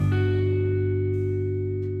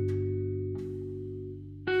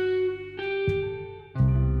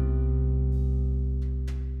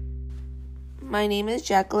My name is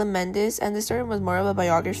Jacqueline Mendez, and this story was more of a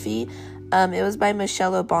biography. It was by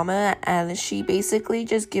Michelle Obama, and she basically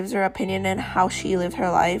just gives her opinion on how she lived her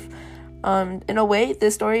life. In a way,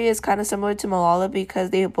 this story is kind of similar to Malala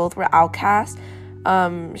because they both were outcasts.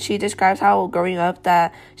 She describes how growing up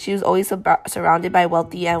that she was always surrounded by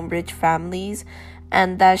wealthy and rich families,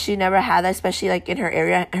 and that she never had that, especially like in her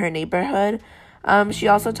area, her neighborhood. She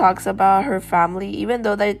also talks about her family, even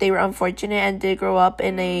though they were unfortunate and did grow up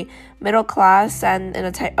in a middle class and in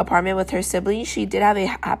a apartment with her siblings. She did have a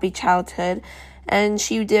happy childhood, and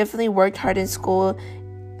she definitely worked hard in school.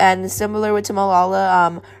 And similar to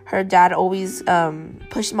Malala, her dad always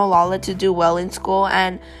pushed Malala to do well in school,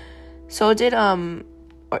 and so did Michelle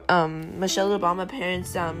Obama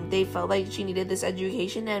parents. They felt like she needed this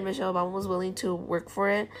education, and Michelle Obama was willing to work for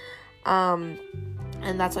it.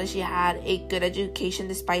 And that's why she had a good education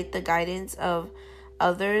despite the guidance of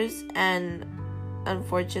others and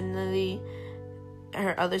unfortunately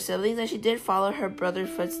her other siblings. And she did follow her brother's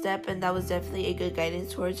footstep, and that was definitely a good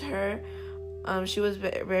guidance towards her. She was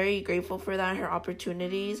very grateful for that and her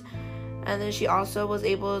opportunities. And then she also was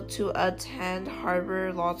able to attend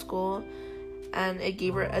Harvard Law School, and it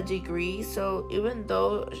gave her a degree. So even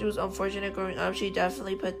though she was unfortunate growing up, she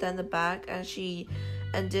definitely put that in the back, and she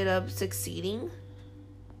ended up succeeding.